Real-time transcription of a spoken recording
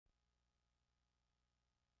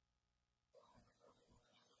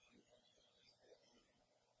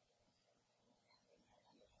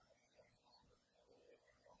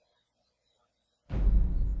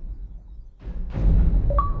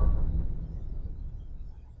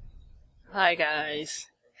Hi guys,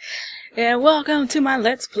 and welcome to my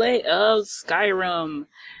Let's Play of Skyrim.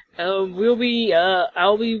 I'll be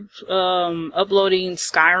uploading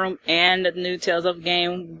Skyrim and the new Tales of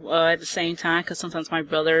Game at the same time, because sometimes my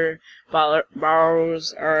brother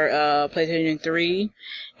borrows our PlayStation 3,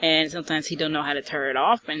 and sometimes he don't know how to turn it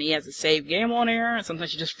off, and he has a save game on there, and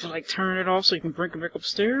sometimes you just feel like turning it off so you can bring it back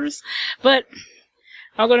upstairs. But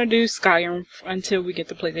I'm gonna do Skyrim until we get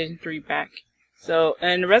the PlayStation 3 back. So,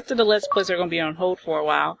 and the rest of the Let's Plays are going to be on hold for a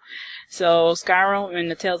while. So, Skyrim and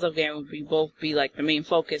the Tales of Game will both be like the main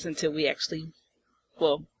focus until we actually,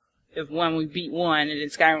 well, if we beat one, and then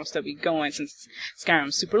Skyrim will still be going since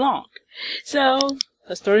Skyrim's super long. So,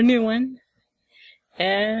 let's start a new one.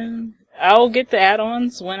 And I'll get the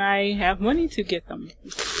add-ons when I have money to get them.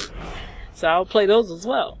 So, I'll play those as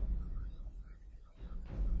well.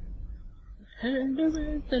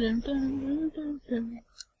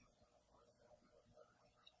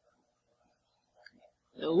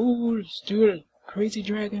 Oh, let's do it. Crazy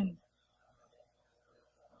dragon.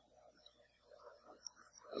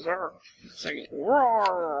 It's like,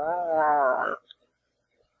 roar.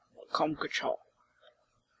 Come control.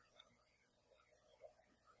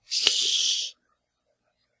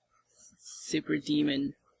 Super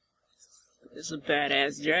demon. It's a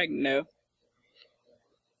badass dragon, though.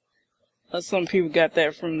 Some people got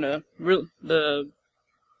that from the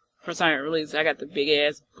first time it released. I got the big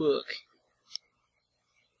ass book.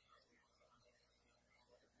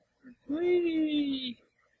 Whee!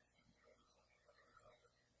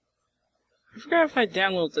 I forgot if I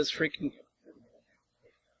downloaded this freaking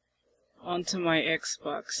onto my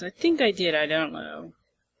Xbox. I think I did, I don't know.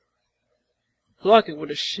 Block it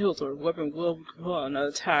with a shield or weapon will call an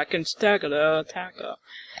attack and stagger the attacker.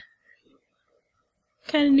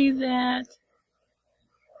 Kinda need that.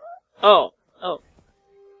 Oh.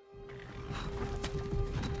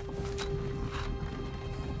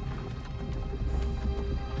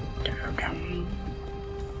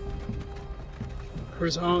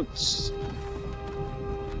 Presents.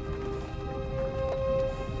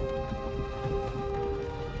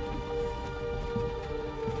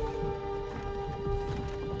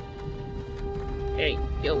 Hey,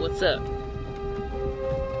 yo, what's up?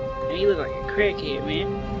 Man, you look like a crackhead,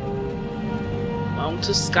 man. Welcome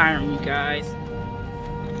to Skyrim, you guys.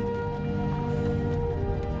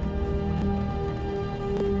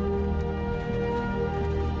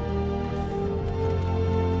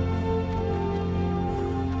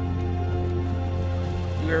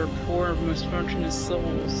 We're poor, misfortunate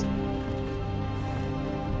souls.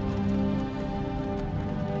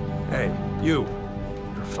 Hey, you.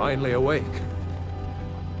 You're finally awake.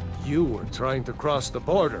 You were trying to cross the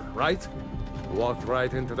border, right? Walked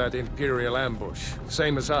right into that Imperial ambush,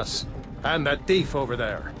 same as us. And that thief over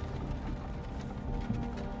there.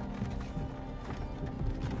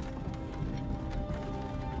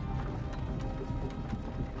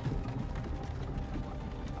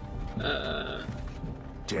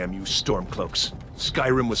 Damn you Stormcloaks.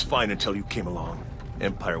 Skyrim was fine until you came along.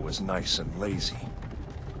 Empire was nice and lazy.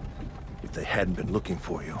 If they hadn't been looking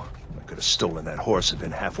for you, I could have stolen that horse and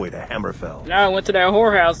been halfway to Hammerfell. Now I went to that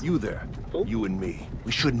whorehouse. You there. Ooh. You and me.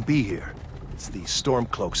 We shouldn't be here. It's these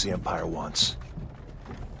Stormcloaks the Empire wants.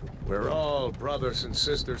 We're all brothers and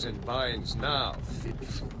sisters in binds now,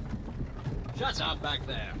 thief. Shut up back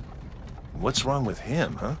there. What's wrong with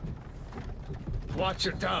him, huh? Watch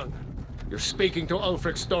your tongue. You're speaking to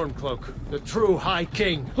Ulfric Stormcloak, the true High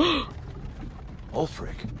King.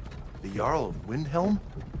 Ulfric? The Jarl of Windhelm?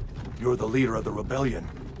 You're the leader of the rebellion.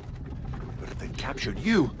 But if they've captured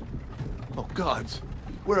you... Oh gods,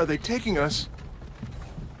 where are they taking us?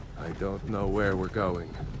 I don't know where we're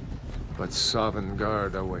going, but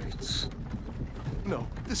Sovngarde awaits. No,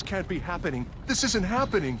 this can't be happening. This isn't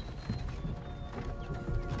happening.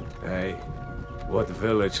 Hey, what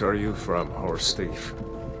village are you from, horse thief?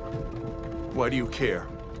 Why do you care?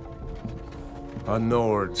 A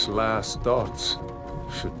Nord's last thoughts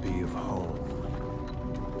should be of home.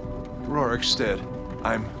 Rorikstead.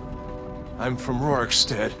 I'm from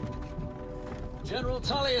Rorikstead. General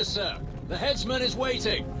Tullius, sir. The headsman is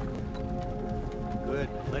waiting. Good.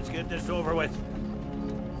 Let's get this over with.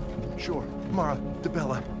 Sure. Mara,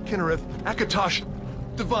 Debella, Kinnereth, Akatosh,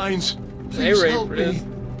 Divines. They Please ready help for me. this.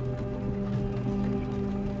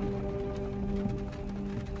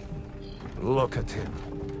 Look at him.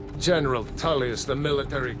 General Tullius, the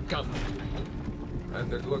military governor.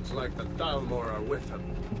 And it looks like the Dalmor are with him.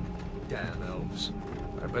 Damn elves.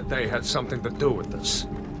 I bet they had something to do with this.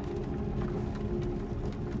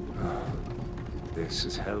 This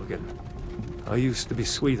is Helgen. I used to be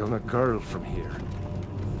sweet on a girl from here.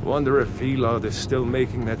 Wonder if Vilod is still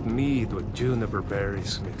making that mead with juniper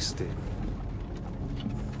berries mixed in.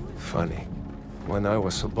 Funny. When I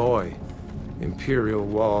was a boy, Imperial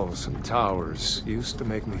walls and towers used to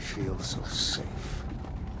make me feel so safe.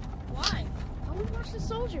 Why? I would watch the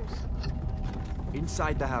soldiers.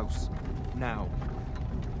 Inside the house. Now.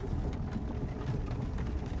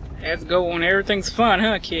 Let's go when everything's fun,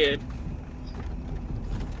 huh, kid?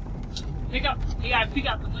 You gotta peek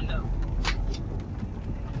out the window.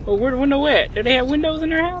 Oh, where the window at? Do they have windows in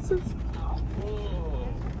their houses?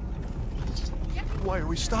 Why are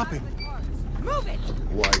we stopping? Move it!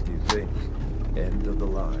 Why do you think? End of the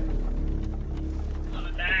line.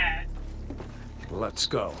 Gonna die. Let's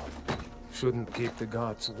go. Shouldn't keep the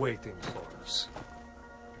gods waiting for us.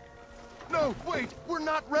 No, wait! We're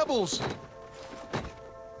not rebels!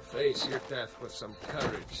 Face your death with some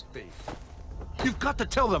courage, thief. You've got to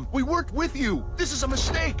tell them! We weren't with you! This is a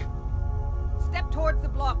mistake! Step towards the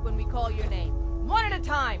block when we call your name. One at a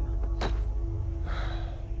time!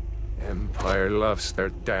 Empire loves their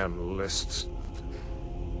damn lists.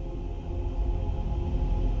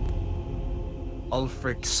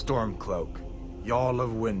 Ulfric Stormcloak, Jarl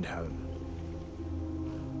of Windhelm.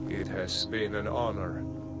 It has been an honor,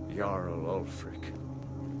 Jarl Ulfric.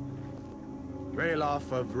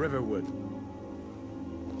 Ralof of Riverwood.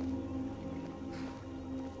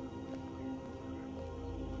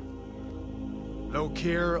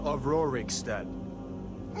 Lokir of Rorikstead.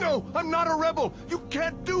 No! I'm not a rebel! You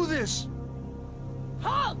can't do this!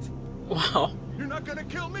 Halt! Wow. You're not gonna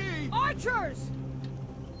kill me! Archers!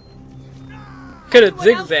 Could have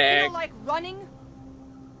Anyone else zigzagged. feel like running?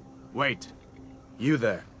 Wait. You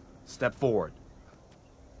there. Step forward.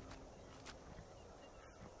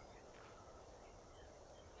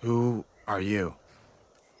 Who are you?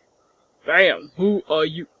 Bam. Who are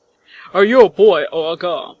you? Are you a boy or a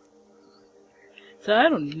girl? So I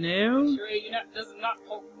don't know.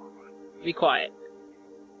 Be quiet.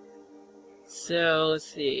 So let's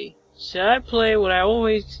see. Should I play what I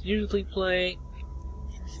always usually play?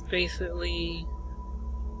 It's basically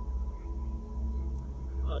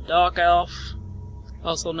a dark elf,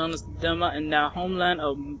 also known as the Dema, in the homeland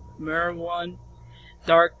of Merwan.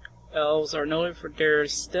 Dark elves are noted for their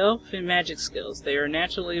stealth and magic skills. They are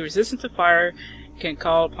naturally resistant to fire, can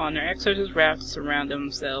call upon their exorcist wrath to surround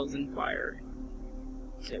themselves in fire.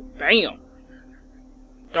 So, bam!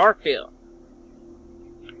 Dark elf.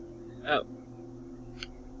 Oh.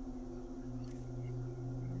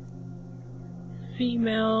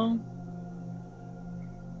 Female.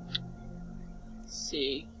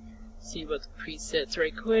 See about the presets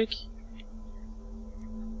right quick.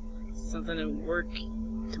 Something to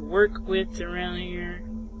work with around here.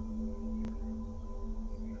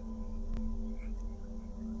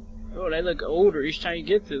 Oh, they look older each time you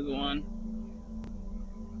get to the one.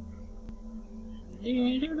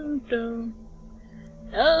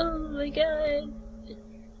 Oh my god.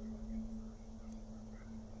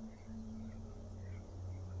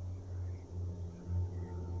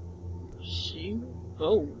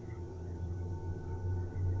 Oh.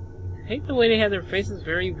 I hate the way they have their faces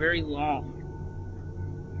very, very long.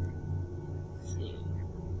 Let's see.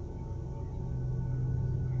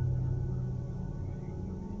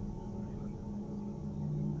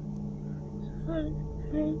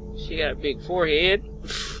 She got a big forehead.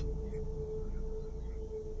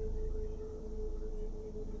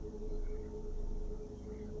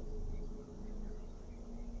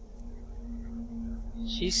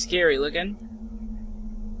 She's scary looking.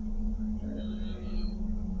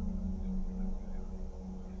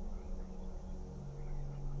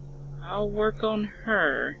 I'll work on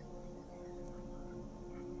her.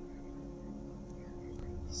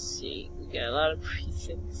 Let's see, we got a lot of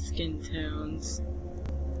preset skin tones.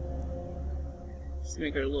 Let's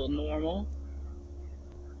make her a little normal.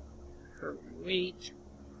 Her weight.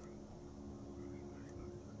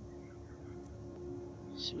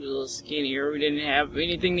 She was a little skinnier. We didn't have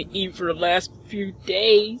anything to eat for the last few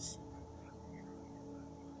days.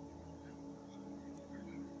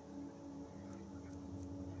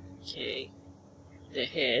 Okay. The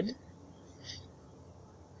head.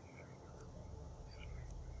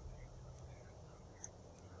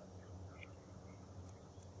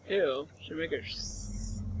 Ew. Should make her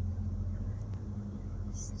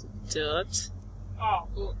stud. Oh,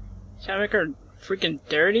 cool. Should I make her freaking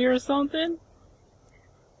dirty or something?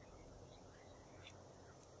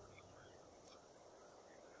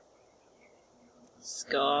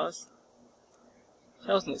 Scars.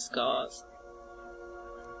 That was no scars.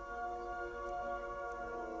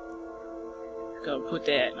 Go put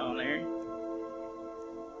that on there.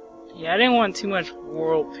 Yeah, I didn't want too much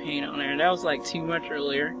world paint on there. That was like too much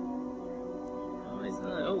earlier.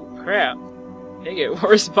 Oh crap. They get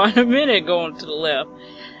worse by the minute going to the left.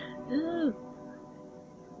 Ugh.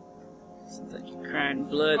 Seems like you're crying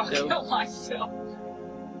blood though. I'll kill myself.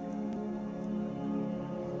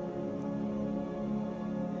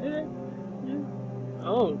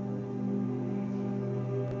 Oh.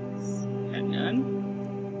 Got none.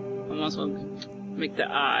 I'm also gonna make the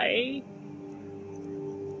eye.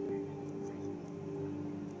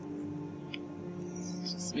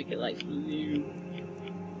 Just make it like blue.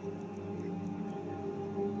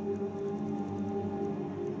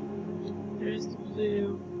 There's the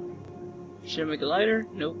blue. Should I make it lighter?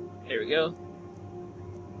 Nope. There we go.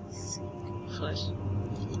 Flesh.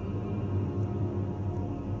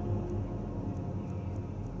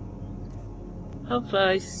 Hub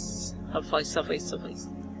face. Hub face, hub face, hub face.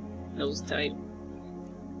 Nose type.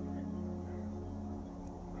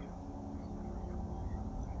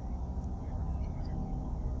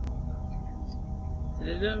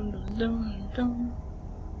 Dum-dum-dum-dum.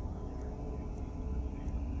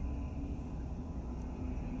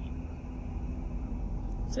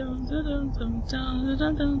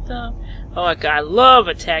 Oh my god, I love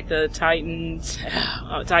Attack the Titans.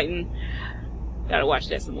 Oh, Titan. Gotta watch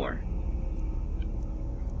that some more.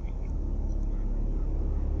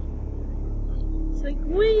 It's like,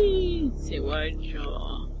 wee! Say wide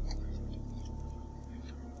jaw.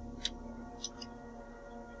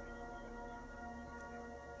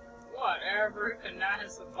 Whatever, could not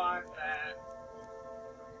have survived that.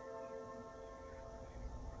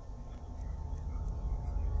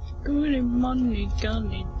 Good money,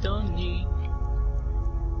 gunny, dunny.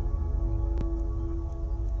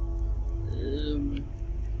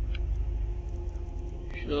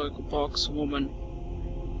 She's like a box woman.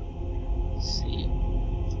 Let's see.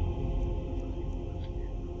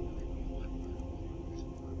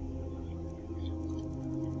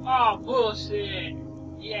 Oh, bullshit.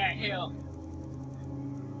 Yeah, hell.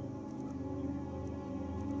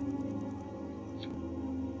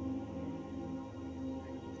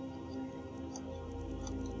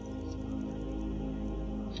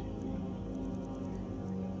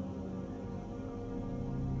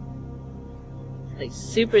 Like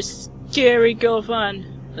super scary go fun.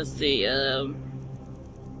 Let's see, oh,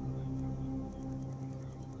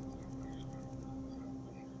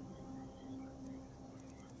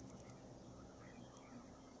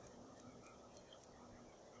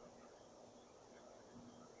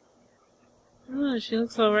 she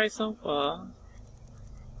looks alright so far.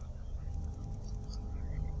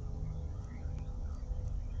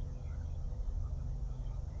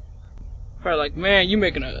 Probably like, man, you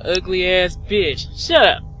making an ugly ass bitch. Shut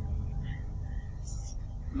up.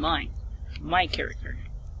 Mine. My character.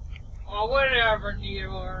 Oh, whatever, dear.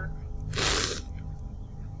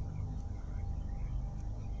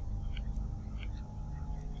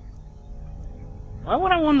 Why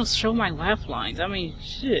would I want to show my laugh lines? I mean,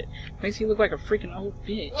 shit. Makes you look like a freaking old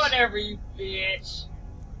bitch. Whatever, you bitch.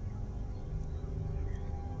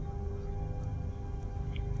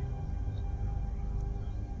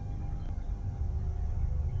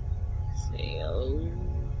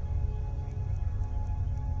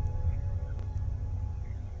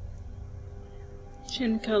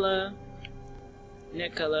 Chin color,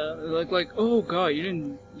 neck color. Like, oh god, you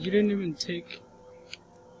didn't even take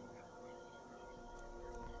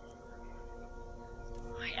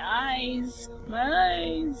my eyes.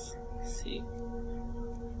 Let's see.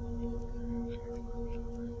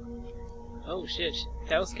 Oh shit,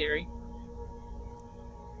 that was scary.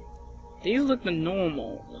 These look the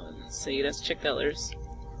normal. Let's see, let's check the others.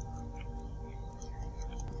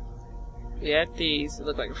 We had these. It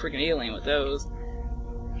looked like a freaking alien with those.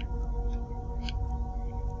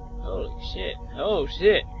 Holy shit. Oh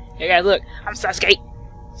shit. Hey guys, look. I'm Sasuke.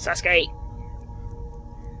 Sasuke.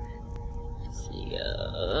 Let's see.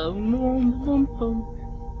 Boom, boom, boom.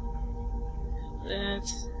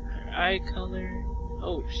 That's her eye color.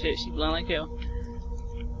 Oh shit, she blind like hell.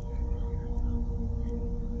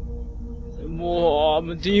 Oh, I'm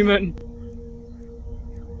a demon.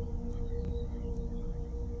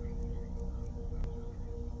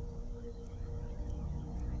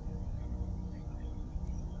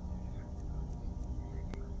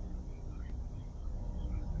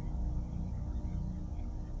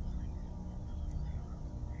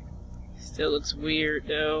 Still looks weird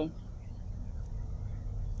though.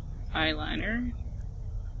 Eyeliner.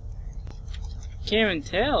 Can't even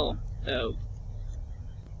tell though.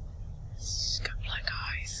 She's got black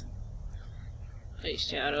eyes. Face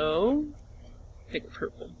shadow. Pick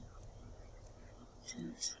purple.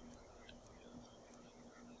 Tint.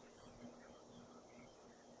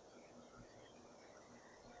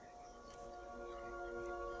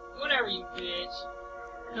 you bitch.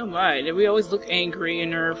 Oh my, did we always look angry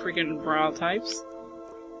in our freaking brow types?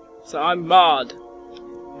 So I'm mod.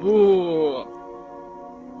 Ooh.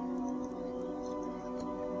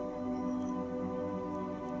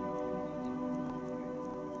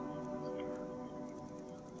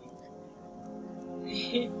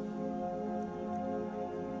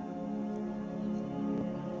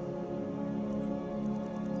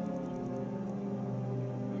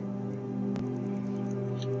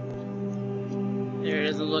 There, it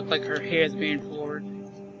doesn't look like her hair is being forward.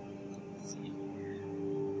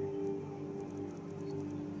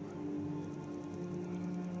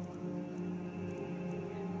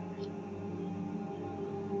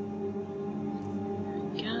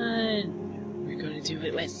 God, we're gonna do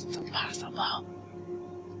it. It's impossible.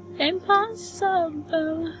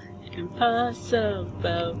 Impossible.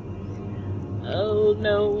 Impossible. Oh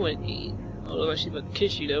no, Wendy. Oh, look like she's about to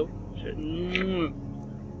kiss you though.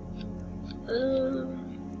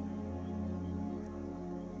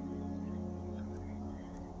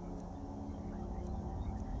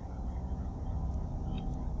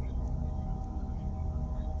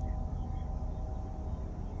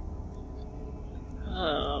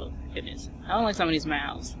 Oh, goodness. I don't like some of these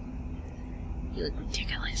mouths. You look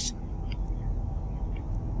ridiculous.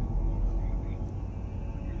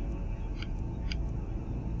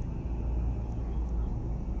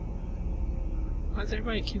 Why does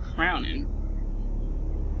everybody keep frowning?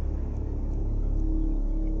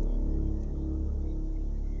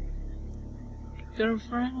 Gonna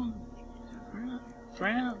frown. Frown.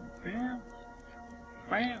 Frown. Frown.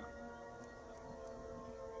 Frown.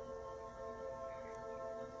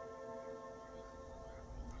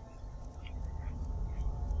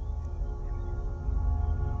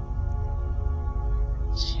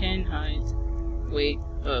 Chin height. Wait.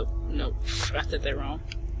 Oh, no. I said that wrong.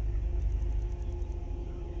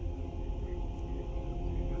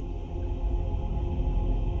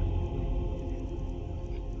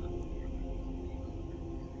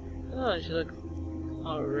 Oh, she looks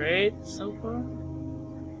alright so far.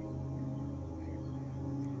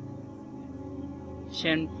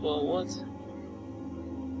 Chin forward.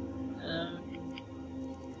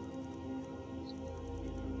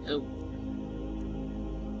 Oh.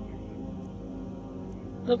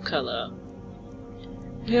 Lip color.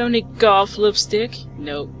 You have any golf lipstick?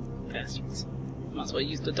 Nope. Bastards. Might as well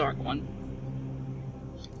use the dark one.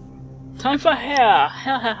 Time for hair!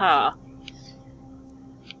 Ha ha ha!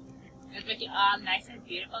 Let's make it all nice and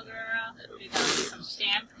beautiful, girl. We're gonna do some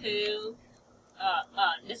shampoo.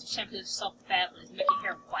 This shampoo is so fabulous. Make your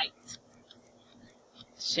hair white.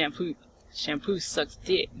 Shampoo sucks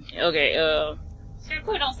dick. Okay,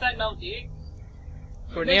 Shampoo don't suck no dick.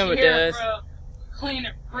 for them it does. Clean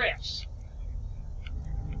and fresh.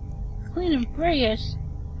 Clean and fresh.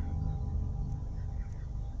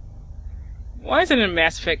 Why is it in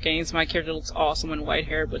Mass Effect games my character looks awesome in white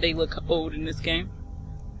hair, but they look old in this game?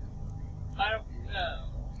 I don't know.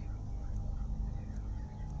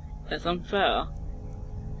 That's unfair.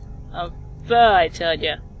 Unfair, I tell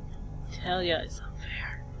ya. Tell ya it's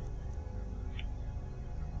unfair.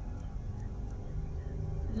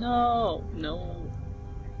 No, no.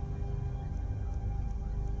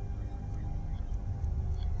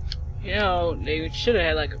 You know, they should have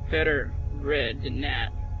had like a better red than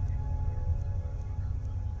that.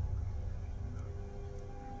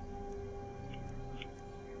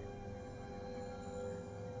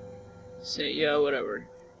 Say, yeah, whatever.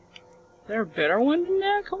 Is there a better one than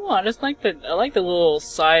that? Come on, it's like I like the little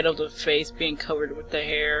side of the face being covered with the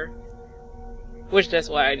hair. Which that's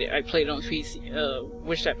why I played on PC.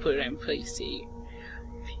 Wish I put it in PC.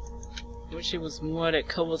 Wish it was more that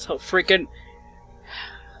covers her freaking.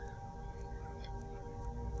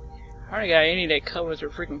 I already got any that covers her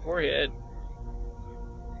freaking forehead.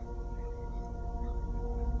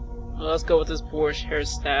 Well, let's go with this Porsche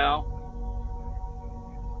hairstyle.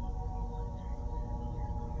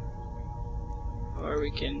 Or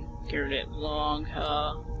we can get rid of that long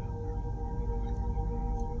hair.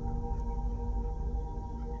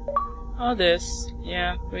 Oh, this.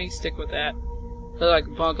 Yeah, we can stick with that. Look like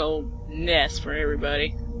a bunk old nest for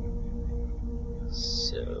everybody.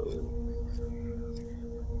 So.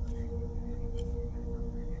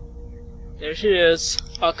 There she is.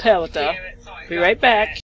 Okay with that. Be right back.